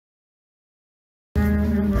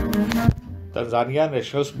Tanzania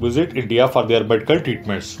nationals visit India for their medical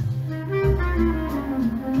treatments.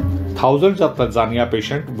 Thousands of Tanzania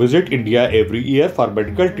patients visit India every year for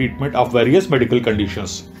medical treatment of various medical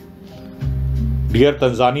conditions. Dear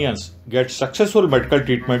Tanzanians, get successful medical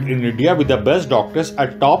treatment in India with the best doctors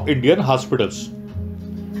at top Indian hospitals.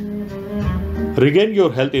 Regain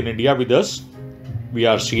your health in India with us. We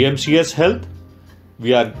are CMCS Health.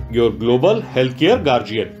 We are your global healthcare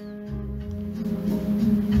guardian.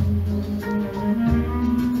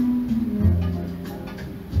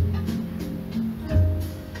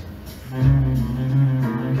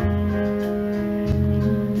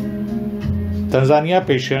 Tanzania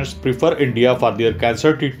patients prefer India for their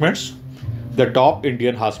cancer treatments. The top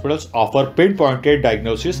Indian hospitals offer pinpointed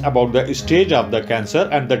diagnosis about the stage of the cancer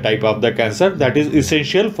and the type of the cancer that is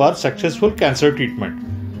essential for successful cancer treatment.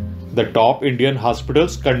 The top Indian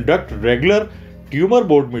hospitals conduct regular tumor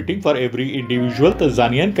board meeting for every individual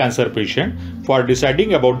Tanzanian cancer patient for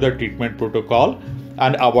deciding about the treatment protocol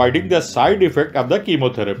and avoiding the side effect of the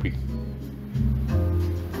chemotherapy.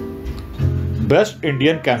 Best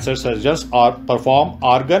Indian cancer surgeons perform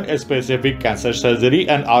organ-specific cancer surgery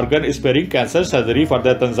and organ-sparing cancer surgery for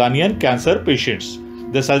the Tanzanian cancer patients.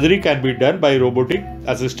 The surgery can be done by robotic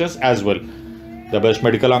assistance as well. The best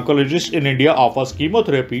medical oncologist in India offers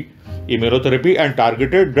chemotherapy, immunotherapy and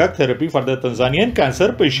targeted drug therapy for the Tanzanian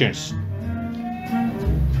cancer patients.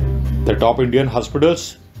 The top Indian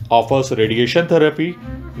hospitals offers radiation therapy,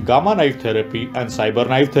 gamma knife therapy and cyber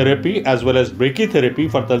knife therapy as well as brachytherapy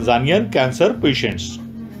for Tanzanian cancer patients.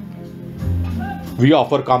 We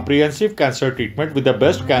offer comprehensive cancer treatment with the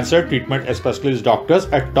best cancer treatment specialist doctors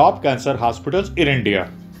at top cancer hospitals in India.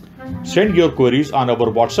 Send your queries on our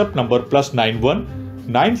WhatsApp number +91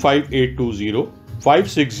 95820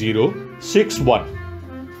 56061.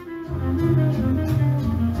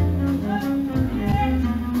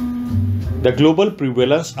 The global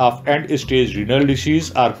prevalence of end-stage renal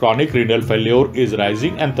disease or chronic renal failure is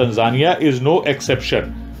rising and Tanzania is no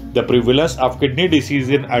exception. The prevalence of kidney disease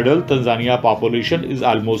in adult Tanzania population is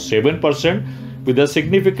almost 7% with a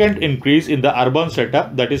significant increase in the urban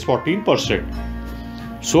setup that is 14%.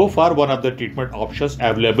 So far, one of the treatment options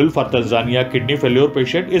available for Tanzania kidney failure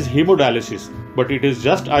patient is hemodialysis, but it is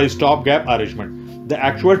just a stopgap arrangement. The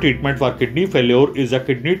actual treatment for kidney failure is a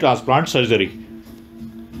kidney transplant surgery.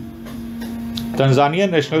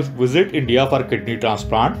 Tanzanian nationals visit India for kidney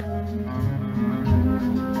transplant.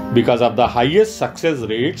 Because of the highest success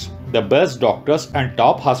rates, the best doctors and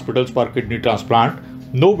top hospitals for kidney transplant,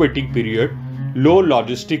 no waiting period, low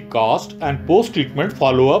logistic cost and post-treatment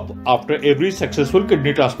follow-up after every successful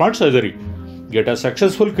kidney transplant surgery. Get a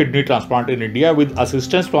successful kidney transplant in India with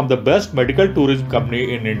assistance from the best medical tourism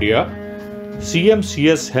company in India,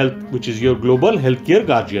 CMCS Health, which is your global healthcare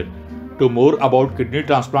guardian. To more about kidney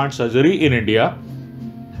transplant surgery in India,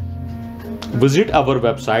 visit our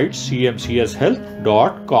website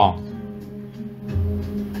cmcshealth.com.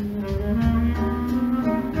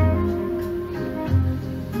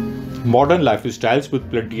 Modern lifestyles with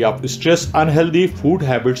plenty of stress, unhealthy food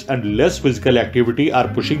habits and less physical activity are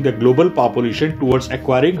pushing the global population towards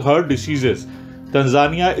acquiring heart diseases.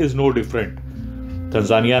 Tanzania is no different.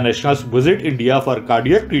 Tanzania nationals visit India for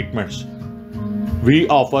cardiac treatments. We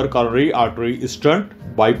offer coronary artery stent,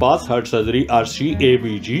 bypass heart surgery or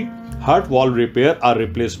CABG, heart valve repair or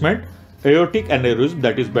replacement, aortic aneurysm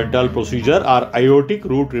that is Bentall procedure or aortic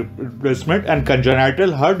root replacement and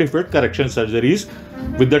congenital heart defect correction surgeries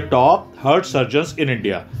with the top heart surgeons in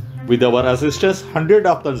India. With our assistance, hundreds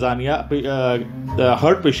of Tanzania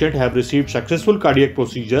heart patients have received successful cardiac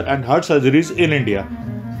procedure and heart surgeries in India.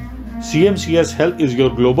 CMCS Health is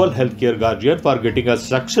your global healthcare guardian for getting a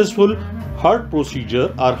successful heart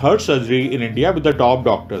procedure or heart surgery in India with the top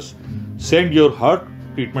doctors. Send your heart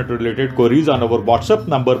treatment related queries on our WhatsApp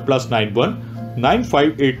number +91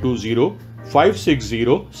 95820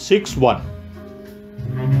 56061.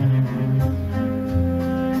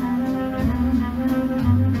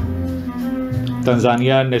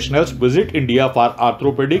 Tanzania nationals visit India for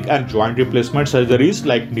orthopedic and joint replacement surgeries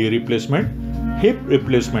like knee replacement, hip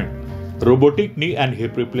replacement, robotic knee and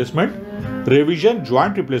hip replacement, revision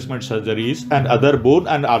joint replacement surgeries and other bone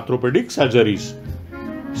and orthopedic surgeries.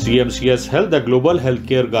 CMCS Health, the global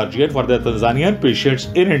healthcare guardian for the Tanzanian patients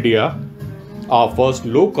in India, offers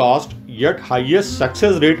low cost yet highest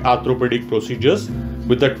success rate orthopedic procedures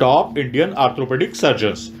with the top Indian orthopedic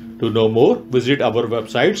surgeons. To know more, visit our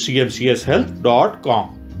website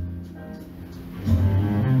cmcshealth.com.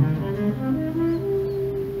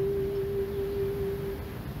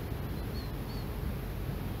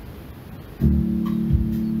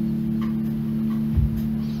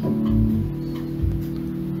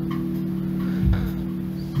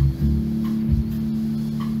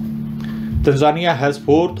 Tanzania has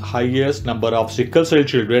fourth highest number of sickle cell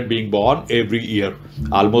children being born every year.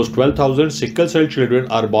 Almost 12,000 sickle cell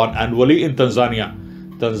children are born annually in Tanzania.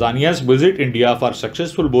 Tanzanians visit India for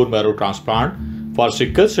successful bone marrow transplant, for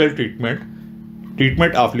sickle cell treatment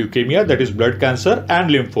of leukemia, that is blood cancer, and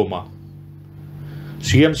lymphoma.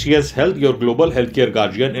 CMCS Health, your global healthcare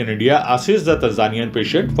guardian in India, assists the Tanzanian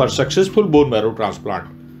patient for successful bone marrow transplant.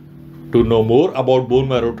 To know more about bone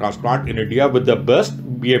marrow transplant in India with the best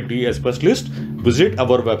BMT specialist, visit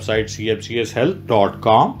our website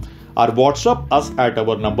cmcshealth.com or WhatsApp us at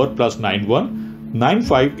our number +91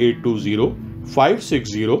 95820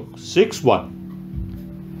 56061.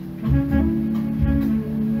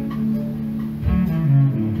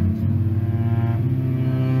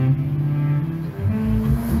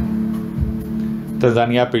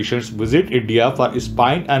 Tanzania patients visit India for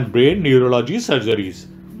spine and brain neurology surgeries.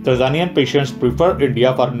 Tanzanian patients prefer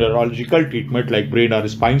India for neurological treatment like brain or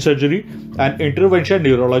spine surgery and intervention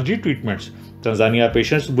neurology treatments. Tanzania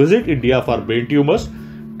patients visit India for brain tumors,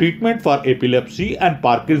 treatment for epilepsy and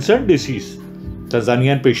Parkinson's disease.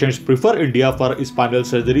 Tanzanian patients prefer India for spinal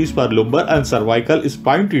surgeries for lumbar and cervical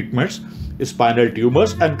spine treatments, spinal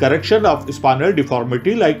tumors and correction of spinal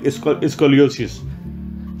deformity like scoliosis.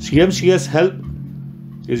 CMCS Health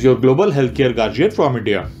is your global healthcare guardian from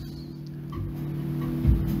India.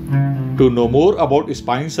 To know more about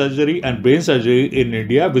spine surgery and brain surgery in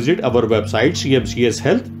India, visit our website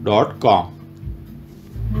cmcshealth.com.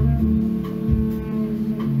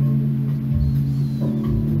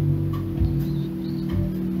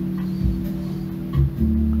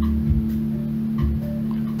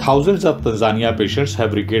 Thousands of Tanzania patients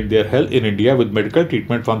have regained their health in India with medical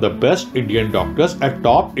treatment from the best Indian doctors at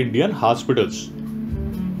top Indian hospitals.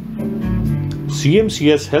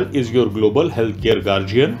 CMCS Health is your global healthcare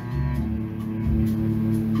guardian,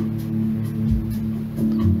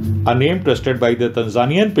 a name trusted by the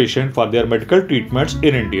Tanzanian patient for their medical treatments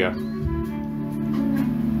in India.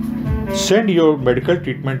 Send your medical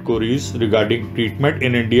treatment queries regarding treatment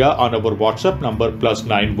in India on our WhatsApp number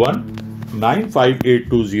 +91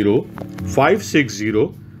 95820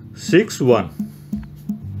 56061.